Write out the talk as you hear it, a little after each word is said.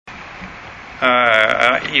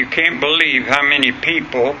You can't believe how many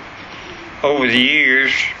people over the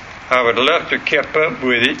years, I would love to have kept up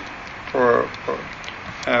with it for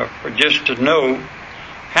just to know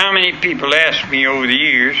how many people ask me over the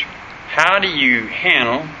years, how do you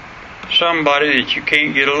handle somebody that you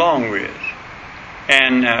can't get along with?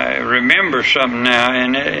 And remember something now,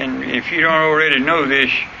 and if you don't already know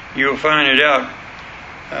this, you'll find it out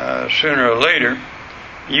sooner or later.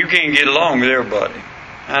 You can't get along with everybody.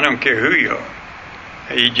 I don't care who you are.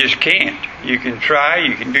 You just can't. You can try,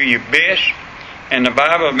 you can do your best, and the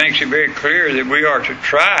Bible makes it very clear that we are to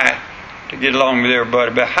try to get along with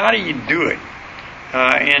everybody. But how do you do it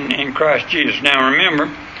in Christ Jesus? Now remember,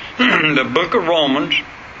 the book of Romans,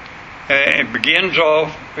 it begins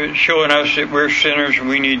off showing us that we're sinners and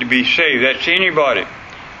we need to be saved. That's anybody,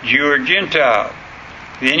 Jew or Gentile.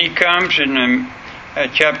 Then he comes in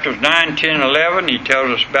chapters 9, 10, 11. He tells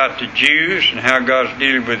us about the Jews and how God's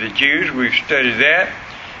dealing with the Jews. We've studied that.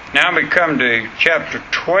 Now we come to chapter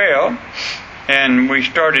 12, and we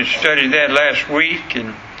started studying that last week.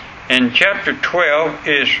 And chapter 12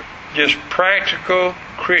 is just practical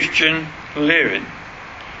Christian living.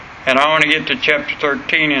 And I want to get to chapter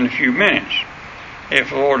 13 in a few minutes, if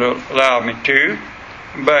the Lord will allow me to.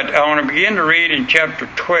 But I want to begin to read in chapter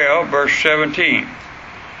 12, verse 17.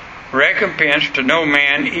 Recompense to no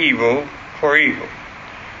man evil for evil.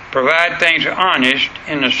 Provide things honest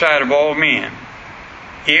in the sight of all men,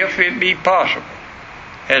 if it be possible.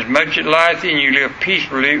 As much as lieth in you, live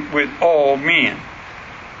peaceably with all men.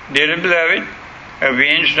 Dearly beloved,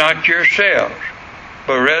 avenge not yourselves,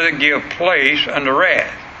 but rather give place unto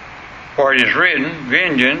wrath. For it is written,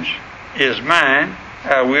 Vengeance is mine,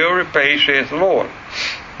 I will repay, saith the Lord.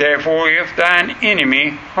 Therefore, if thine enemy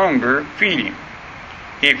hunger, feed him.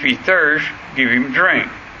 If he thirst, give him drink.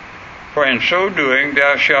 For in so doing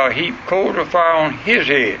thou shalt heap coals of fire on his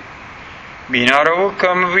head. Be not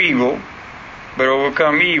overcome of evil, but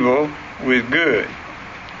overcome evil with good.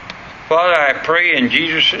 Father, I pray in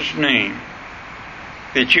Jesus' name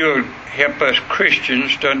that you will help us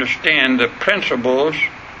Christians to understand the principles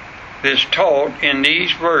that's taught in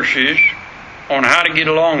these verses on how to get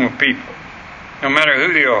along with people, no matter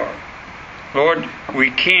who they are. Lord,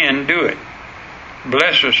 we can do it.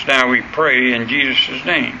 Bless us now, we pray, in Jesus'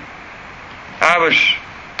 name.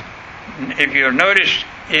 If you'll notice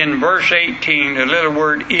in verse 18, the little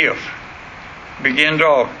word if begins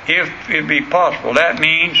off, if it be possible. That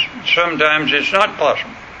means sometimes it's not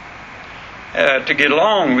possible to get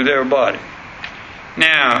along with everybody.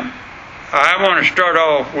 Now, I want to start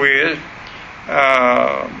off with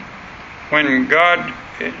when God,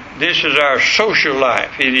 this is our social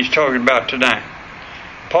life that he's talking about tonight.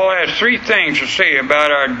 Paul has three things to say about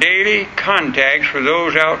our daily contacts with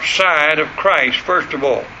those outside of Christ, first of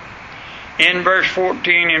all. In verse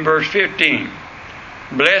 14 and verse 15,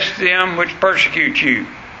 bless them which persecute you.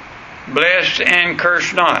 Bless and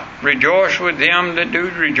curse not. Rejoice with them that do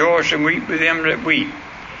rejoice, and weep with them that weep.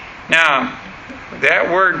 Now, that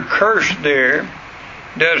word curse there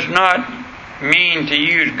does not mean to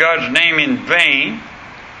use God's name in vain.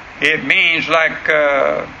 It means like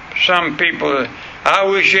some people, I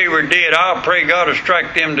wish they were dead. I'll pray God will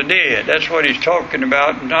strike them to dead. That's what he's talking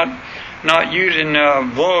about. Not using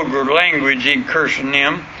vulgar language in cursing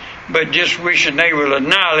them, but just wishing they were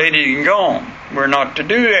annihilated and gone. We're not to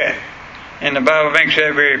do that. And the Bible makes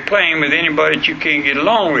that very plain with anybody that you can't get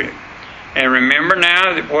along with. And remember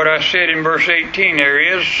now that what I said in verse 18,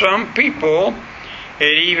 there is some people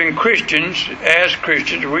that even Christians, as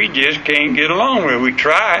Christians, we just can't get along with. We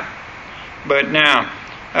try. But now,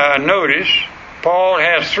 notice, Paul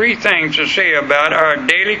has three things to say about our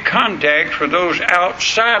daily contacts with those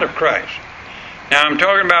outside of Christ. Now, I'm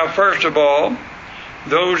talking about, first of all,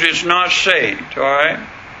 those that's not saved, all right?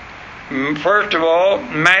 First of all,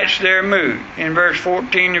 match their mood in verse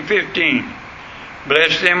 14 and 15.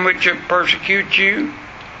 Bless them which persecute you.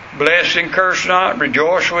 Bless and curse not.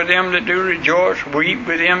 Rejoice with them that do rejoice. Weep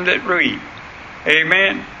with them that weep.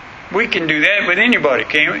 Amen? We can do that with anybody,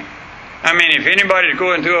 can't we? I mean, if anybody's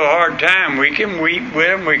going through a hard time, we can weep with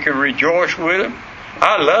them. We can rejoice with them.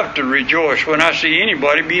 I love to rejoice when I see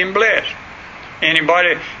anybody being blessed.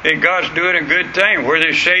 Anybody that God's doing a good thing, whether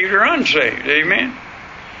they're saved or unsaved. Amen?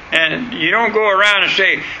 And you don't go around and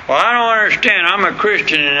say, well, I don't understand. I'm a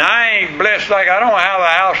Christian and I ain't blessed like, I don't have a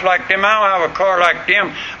house like them. I don't have a car like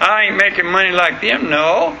them. I ain't making money like them.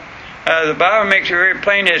 No. The Bible makes it very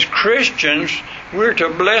plain, as Christians, we're to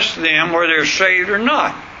bless them whether they're saved or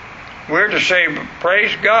not. We're to say,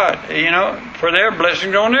 praise God, for their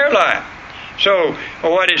blessings on their life. So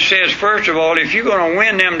what it says, first of all, if you're going to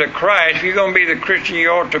win them to Christ, if you're going to be the Christian you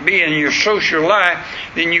ought to be in your social life,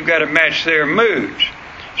 then you've got to match their moods.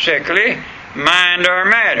 Secondly, mind our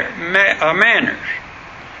manners.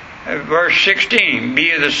 Verse 16,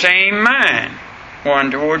 be of the same mind,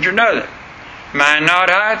 one towards another. Mind not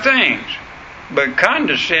high things, but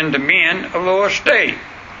condescend to men of low estate.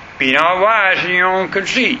 Be not wise in your own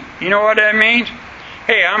conceit. You know what that means?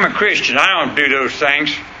 Hey, I'm a Christian. I don't do those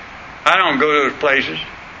things. I don't go to those places.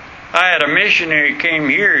 I had a missionary came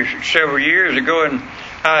here several years ago, and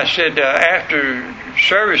I said, after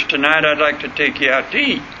service tonight, I'd like to take you out to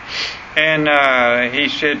eat. And he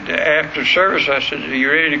said, after service, I said, are you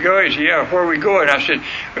ready to go? He said, yeah, where are we going? I said,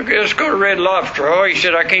 okay, let's go to Red Lobster. Oh, he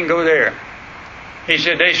said, I can't go there. He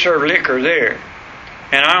said, they serve liquor there.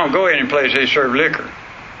 And I don't go any place they serve liquor.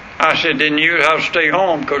 I said, then you'd have to stay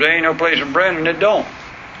home because there ain't no place in Brandon that don't.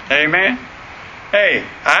 Amen? Hey,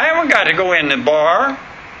 I haven't got to go in the bar.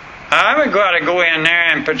 I haven't got to go in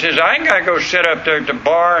there and participate. I ain't got to go sit up there at the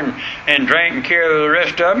bar and drink and care of the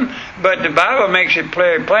rest of them. But the Bible makes it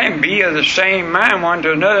plain, be of the same mind one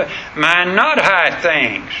to another. Mind not high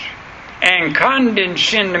things, and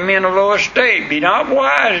condescend to men of low estate. Be not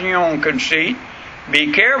wise in your own conceit.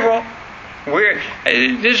 Be careful.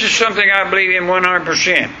 This is something I believe in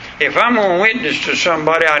 100%. If I'm going to witness to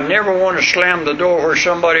somebody, I never want to slam the door where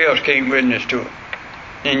somebody else can't witness to it.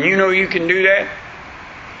 And you know you can do that.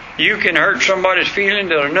 You can hurt somebody's feelings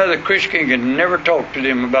that another Christian can never talk to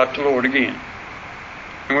them about the Lord again.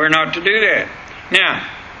 And we're not to do that. Now,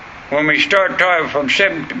 when we start talking from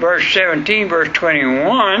verse 17, verse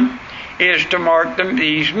 21, is to mark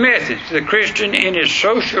these methods. The Christian in his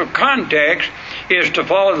social context is to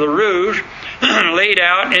follow the rules laid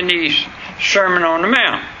out in the Sermon on the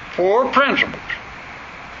Mount. 4 principles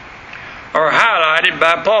are highlighted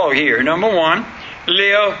by Paul here. Number 1,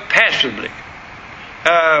 live passively.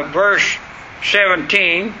 Verse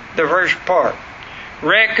 17, the first part.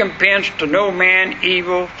 Recompense to no man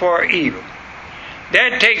evil for evil.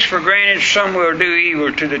 That takes for granted some will do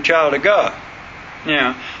evil to the child of God.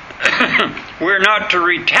 Now, we're not to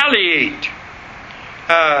retaliate.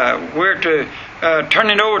 We're to turn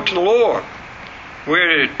it over to the Lord.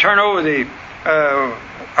 We're to turn over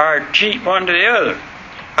our cheat one to the other.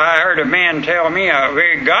 I heard a man tell me, a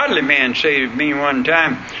very godly man say to me one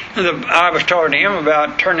time, I was talking to him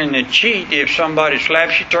about turning the cheat. If somebody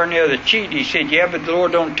slaps you, turn the other cheek. He said, yeah, but the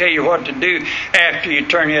Lord don't tell you what to do after you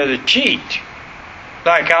turn the other cheek.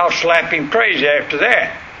 Like I'll slap him crazy after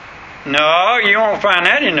that. No, you won't find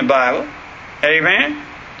that in the Bible. Amen?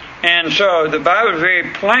 And so the Bible is very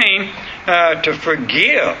plain to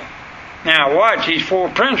forgive. Now watch these 4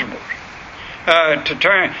 principles.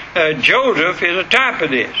 Joseph is a type of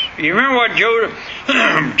this. You remember what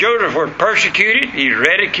Joseph was persecuted, he's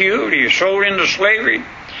ridiculed, he was sold into slavery,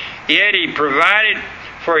 yet he provided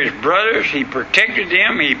for his brothers, he protected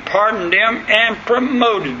them, he pardoned them, and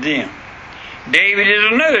promoted them. David is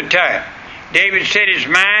another type. David set his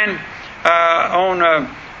mind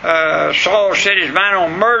Saul set his mind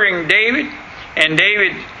on murdering David, and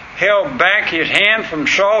David held back his hand from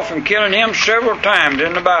Saul from killing him several times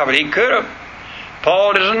in the Bible. He could have.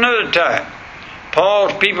 Paul is another type.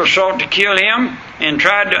 Paul's people sought to kill him and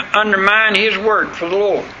tried to undermine his work for the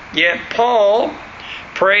Lord. Yet Paul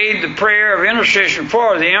prayed the prayer of intercession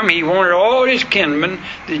for them. He wanted all his kinsmen,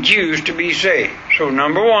 the Jews, to be saved. So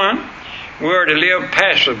number 1, we're to live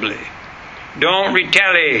passively. Don't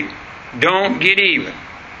retaliate. Don't get even.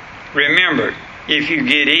 Remember, if you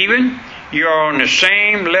get even, you're on the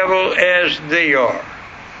same level as they are.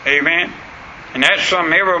 Amen? And that's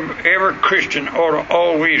something every Christian ought to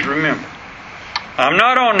always remember. I'm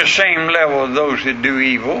not on the same level of those that do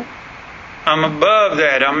evil. I'm above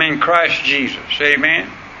that. I'm in Christ Jesus. Amen?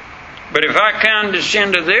 But if I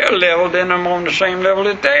condescend to their level, then I'm on the same level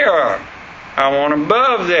that they are. I want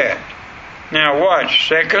above that. Now watch.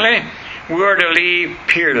 Secondly, we're to live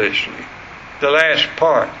peerlessly. The last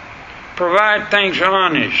part. Provide things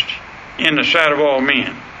honest in the sight of all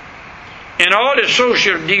men. In all his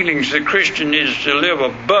social dealings, the Christian is to live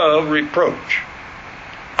above reproach.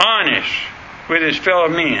 Honest with his fellow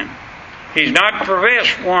men. He's not to profess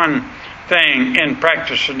one thing and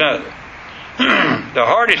practice another. The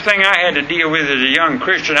hardest thing I had to deal with as a young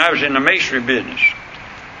Christian, I was in the masonry business.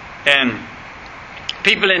 And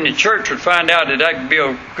people in the church would find out that I could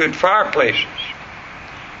build good fireplaces.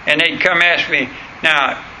 And they'd come ask me,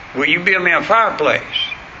 now, will you build me a fireplace?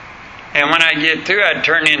 And when I get through, I'd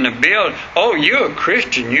turn in the bill. Oh, you're a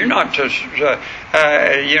Christian. You're not to,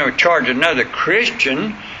 charge another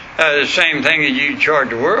Christian the same thing that you charge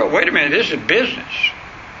the world. Wait a minute, this is business.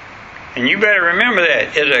 And you better remember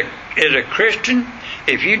that. As a as a Christian,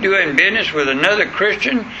 if you're doing business with another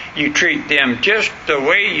Christian, you treat them just the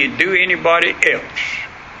way you do anybody else.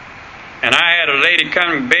 And I had a lady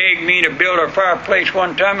come and beg me to build a fireplace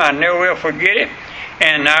one time. I never will forget it.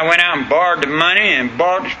 And I went out and borrowed the money and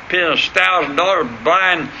spent $1,000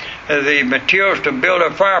 buying the materials to build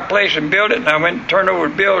a fireplace and build it. And I went and turned over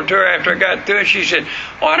the bill to her after I got through. And she said,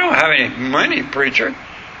 "Oh, I don't have any money, preacher.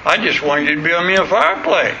 I just wanted you to build me a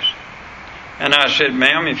fireplace." And I said,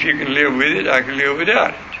 "Ma'am, if you can live with it, I can live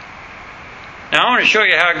without it." Now, I want to show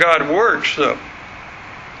you how God works, though.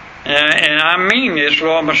 And I mean this with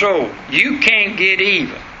all my soul. You can't get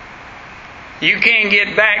even. You can't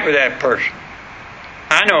get back with that person.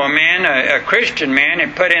 I know a man, a Christian man,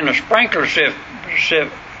 that put in a sprinkler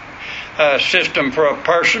system for a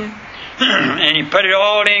person, and he put it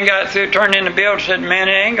all in, got through, turned in the bill, and said, "Man,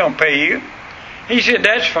 it ain't going to pay you." He said,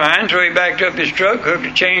 "That's fine." So he backed up his truck, hooked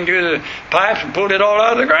a chain to the pipes, and pulled it all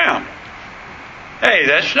out of the ground. Hey,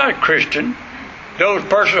 that's not a Christian. Those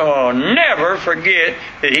persons will never forget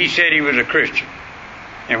that he said he was a Christian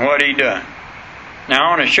and what he done. Now, I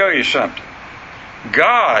want to show you something.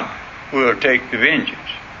 God will take the vengeance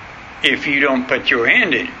if you don't put your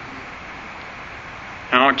hand in it.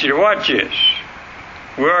 I want you to watch this.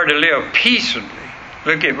 We are to live peaceably.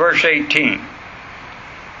 Look at verse 18.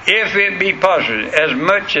 "If it be possible, as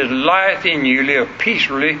much as lieth in you, live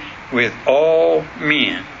peaceably with all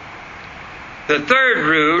men." The third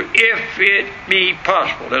rule, if it be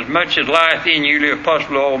possible, as much as lieth in you, live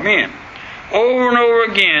possible with all men. Over and over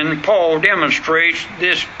again, Paul demonstrates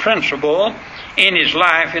this principle in his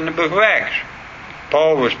life in the book of Acts.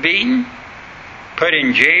 Paul was beaten, put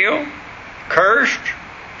in jail, cursed,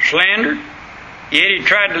 slandered, yet he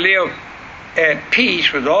tried to live at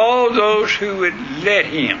peace with all those who would let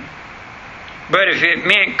him. But if it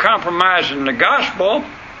meant compromising the gospel,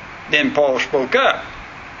 then Paul spoke up.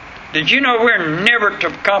 Did you know we're never to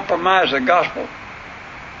compromise the gospel?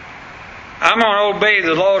 I'm going to obey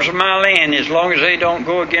the laws of my land as long as they don't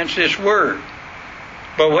go against this word.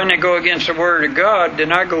 But when they go against the word of God,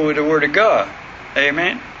 then I go with the word of God.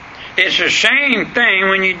 Amen? It's the same thing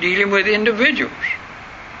when you're dealing with individuals.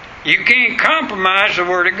 You can't compromise the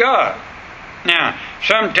word of God. Now,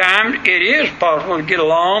 sometimes it is possible to get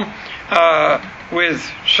along with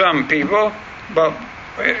some people, but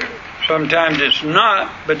sometimes it's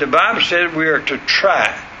not. But the Bible says we are to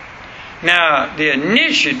try. Now, the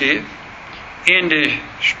initiative in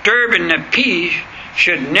disturbing the peace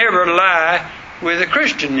should never lie with a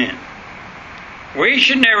Christian then. We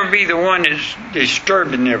should never be the one that's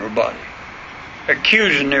disturbing everybody,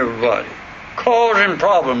 accusing everybody, causing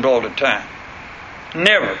problems all the time.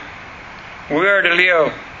 Never. We are to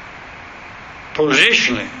live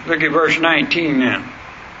positionally. Look at verse 19 now.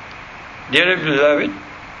 "Dearly beloved,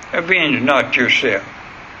 avenge not yourself,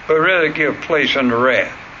 but rather give place unto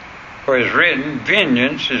wrath. For it is written,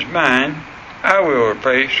 Vengeance is mine, I will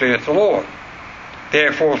repay, saith the Lord.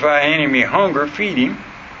 Therefore, if thy enemy hunger, feed him.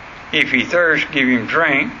 If he thirst, give him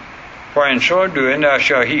drink. For in so doing, thou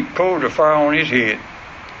shalt heap coals of fire on his head.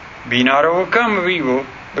 Be not overcome of evil,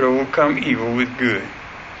 but overcome evil with good."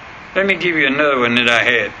 Let me give you another one that I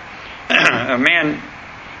had. A man,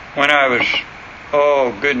 when I was,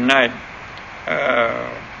 good night,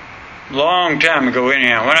 long time ago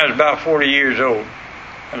anyhow, when I was about 40 years old,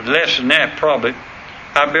 less than that probably,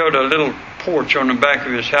 I built a little porch on the back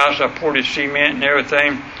of his house. I poured his cement and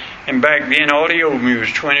everything, and back then all he owed me was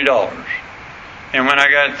 $20. And when I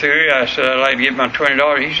got through, I said, "I'd like to get my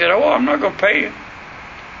 $20. He said, "Oh, I'm not going to pay you."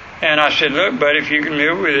 And I said, "Look, buddy, if you can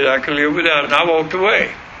live with it, I can live without it." And I walked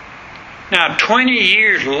away. Now, 20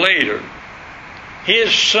 years later,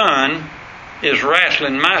 his son is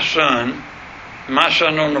wrestling my son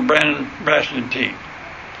on the Brandon wrestling team.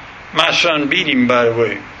 My son beat him, by the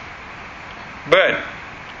way. But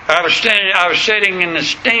I was sitting in the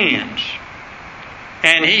stands,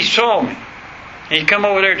 and he saw me. He come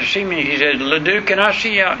over there to see me. He said, "Ledoux, can I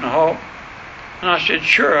see you out in the hall?" And I said,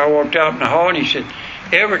 "Sure." I walked out in the hall, and he said,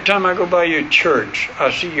 "Every time I go by your church,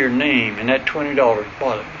 I see your name, and that $20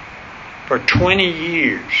 bothered me. For 20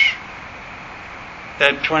 years,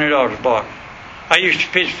 that $20 bothered me. I used to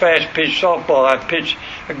pitch fast pitch softball. I'd pitch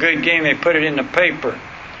a good game. They put it in the paper.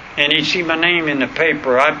 And he'd see my name in the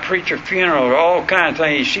paper. I'd preach a funeral, all kinds of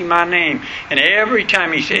things. He'd see my name. And every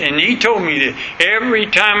time he said, and he told me that every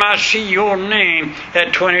time I see your name,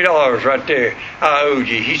 that $20 right there, I owed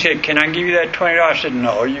you. He said, "Can I give you that $20? I said,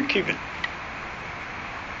 "No, you keep it."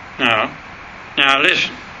 No. Now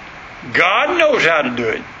listen, God knows how to do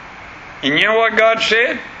it. And you know what God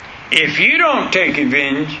said? If you don't take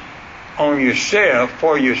revenge on yourself,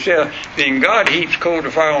 for yourself, then God heaps coals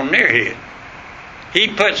of fire on their head. He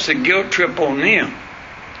puts the guilt trip on them.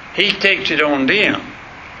 He takes it on them.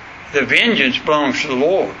 The vengeance belongs to the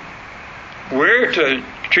Lord. We're to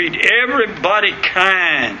treat everybody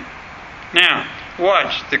kind. Now,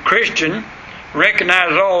 watch. The Christian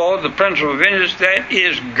recognizes all the principle of vengeance that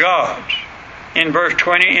is God's. In verse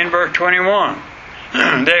 20, in verse 21.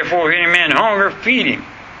 Therefore, if any man hunger, feed him.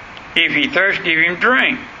 If he thirst, give him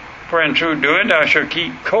drink. For in so doing, thou shalt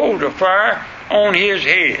keep coals of fire on his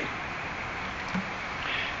head.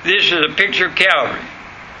 This is a picture of Calvary.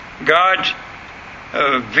 God's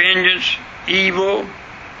vengeance, evil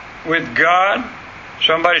with God.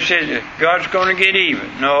 Somebody says that God's going to get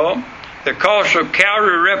even. No. The cross of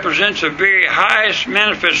Calvary represents the very highest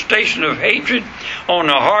manifestation of hatred on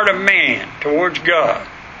the heart of man towards God.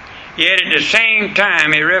 Yet at the same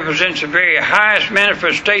time, it represents the very highest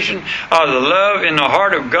manifestation of the love in the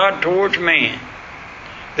heart of God towards man.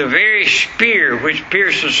 The very spear which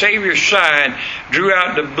pierced the Savior's side drew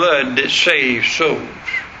out the blood that saves souls.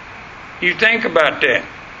 You think about that.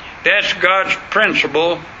 That's God's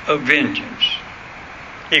principle of vengeance.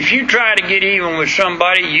 If you try to get even with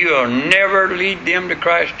somebody, you'll never lead them to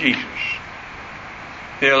Christ Jesus.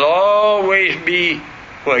 They'll always be,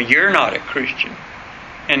 well, you're not a Christian.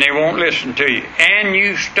 And they won't listen to you. And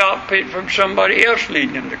you stop it from somebody else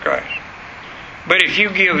leading them to Christ. But if you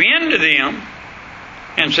give in to them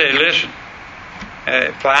and say, listen,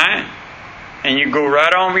 fine, and you go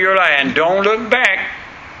right on with your life and don't look back.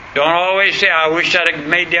 Don't always say, I wish I'd have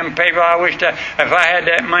made them pay for, I wish that if I had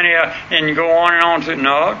that money, and you go on and on.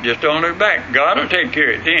 No, just don't look back. God will take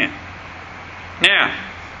care of it then. Now,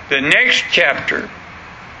 the next chapter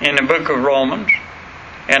in the book of Romans,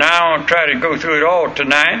 and I won't try to go through it all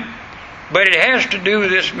tonight, but it has to do with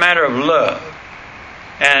this matter of love.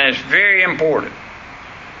 And it's very important.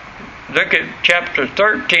 Look at chapter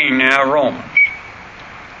 13 now, Romans.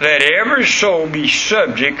 Let every soul be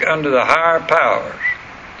subject unto the higher powers.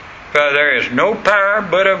 For there is no power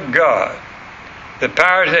but of God. The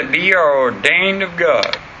powers that be are ordained of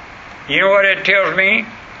God. You know what it tells me?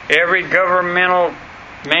 Every governmental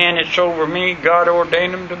man that's over me, God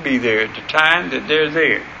ordained them to be there at the time that they're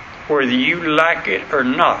there. Whether you like it or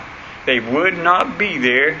not. They would not be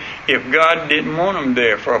there if God didn't want them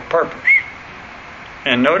there for a purpose.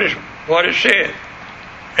 And notice what it said.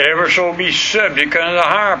 Every soul be subject unto the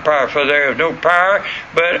higher power, for there is no power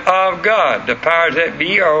but of God. The powers that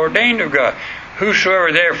be are ordained of God.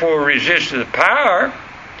 Whosoever therefore resists the power,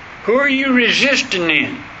 who are you resisting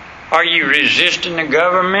then? Are you resisting the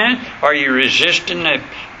government? Are you resisting the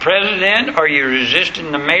president? Are you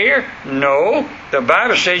resisting the mayor? No. The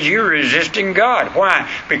Bible says you're resisting God. Why?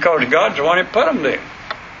 Because God's the one that put them there.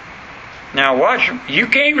 Now watch, you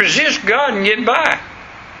can't resist God and get by.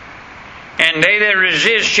 And they that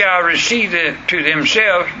resist shall receive to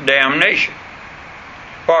themselves damnation.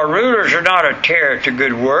 For rulers are not a terror to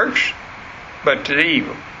good works, but to the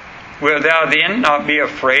evil. Wilt thou then not be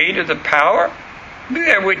afraid of the power? Do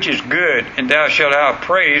that which is good, and thou shalt have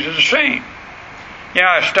praise of the same. Yeah,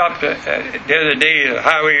 I stopped the other day at the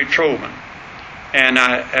highway patrolman, and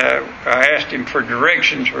I asked him for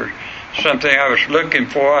directions for something I was looking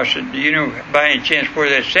for. I said, do you know by any chance where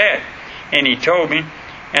that's at? And he told me.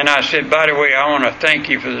 And I said, by the way, I want to thank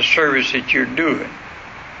you for the service that you're doing.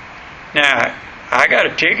 Now, I got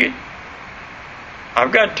a ticket.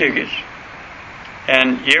 I've got tickets.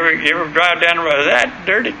 And you ever drive down the road? That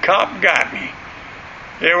dirty cop got me.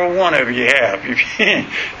 Every one of you have.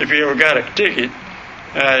 If you ever got a ticket,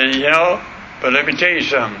 But let me tell you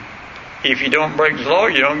something. If you don't break the law,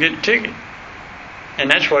 you don't get a ticket. And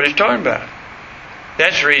that's what he's talking about.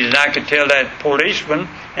 That's the reason I could tell that policeman,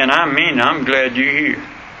 and I'm glad you're here.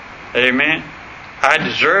 Amen. I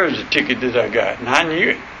deserve the ticket that I got, and I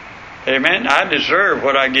knew it. Amen. I deserve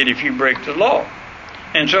what I get if you break the law.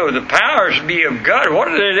 And so the powers be of God. What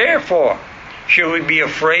are they there for? Should we be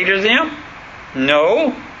afraid of them?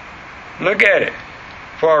 No. Look at it.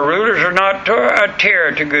 For our rulers are not a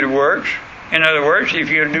terror to good works. In other words, if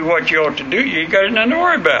you do what you ought to do, you ain't got nothing to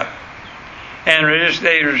worry about. And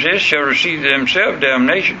they resist shall receive themselves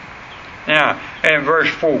damnation. Now, in verse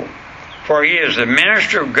 4. For he is the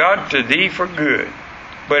minister of God to thee for good.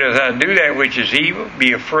 But if thou do that which is evil,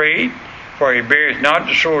 be afraid, for he beareth not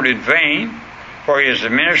the sword in vain. For he is the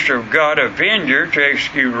minister of God, avenger, to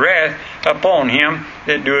execute wrath upon him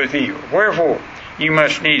that doeth evil. Wherefore, you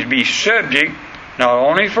must needs be subject, not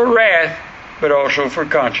only for wrath, but also for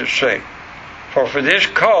conscience sake. For this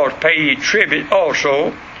cause pay ye tribute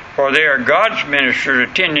also, for they are God's ministers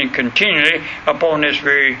attending continually upon this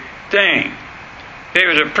very thing. There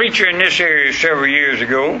was a preacher in this area several years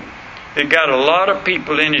ago that got a lot of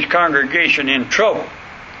people in his congregation in trouble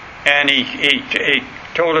And he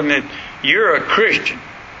told them that you're a Christian.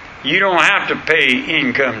 You don't have to pay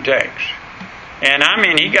income tax. And I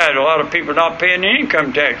mean, he got a lot of people not paying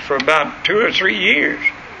income tax for about 2 or 3 years.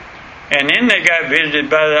 And then they got visited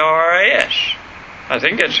by the IRS. I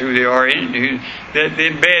think that's who they are. The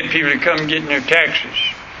bad people that come getting their taxes.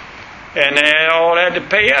 And they all had to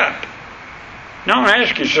pay up. Now I'll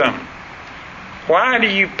ask you something. Why do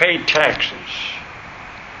you pay taxes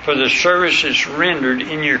for the services rendered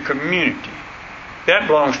in your community? That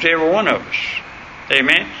belongs to every one of us.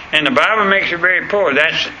 Amen? And the Bible makes it very clear.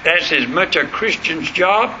 That's as much a Christian's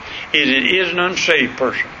job as it is an unsaved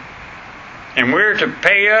person. And we're to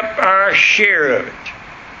pay up our share of it.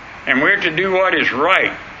 And we're to do what is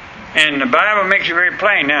right. And the Bible makes it very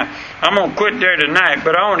plain. Now, I'm going to quit there tonight,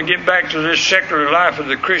 but I want to get back to this secular life of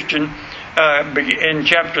the Christian. In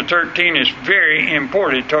chapter 13, it's very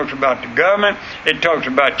important. It talks about the government. It talks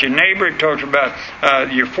about your neighbor. It talks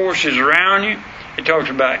about your forces around you. It talks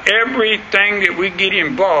about everything that we get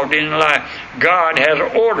involved in life. God has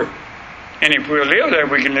an order. And if we'll live there,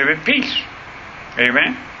 we can live at peace.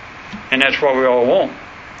 Amen? And that's what we all want.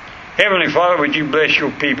 Heavenly Father, would you bless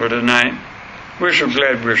your people tonight? We're so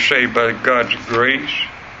glad we're saved by God's grace.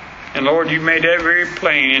 And Lord, you made that very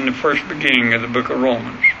plain in the first beginning of the book of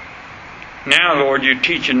Romans. Now, Lord, you're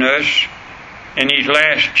teaching us in these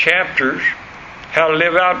last chapters how to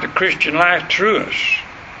live out the Christian life through us,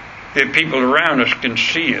 that people around us can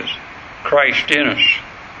see us, Christ in us,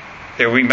 that we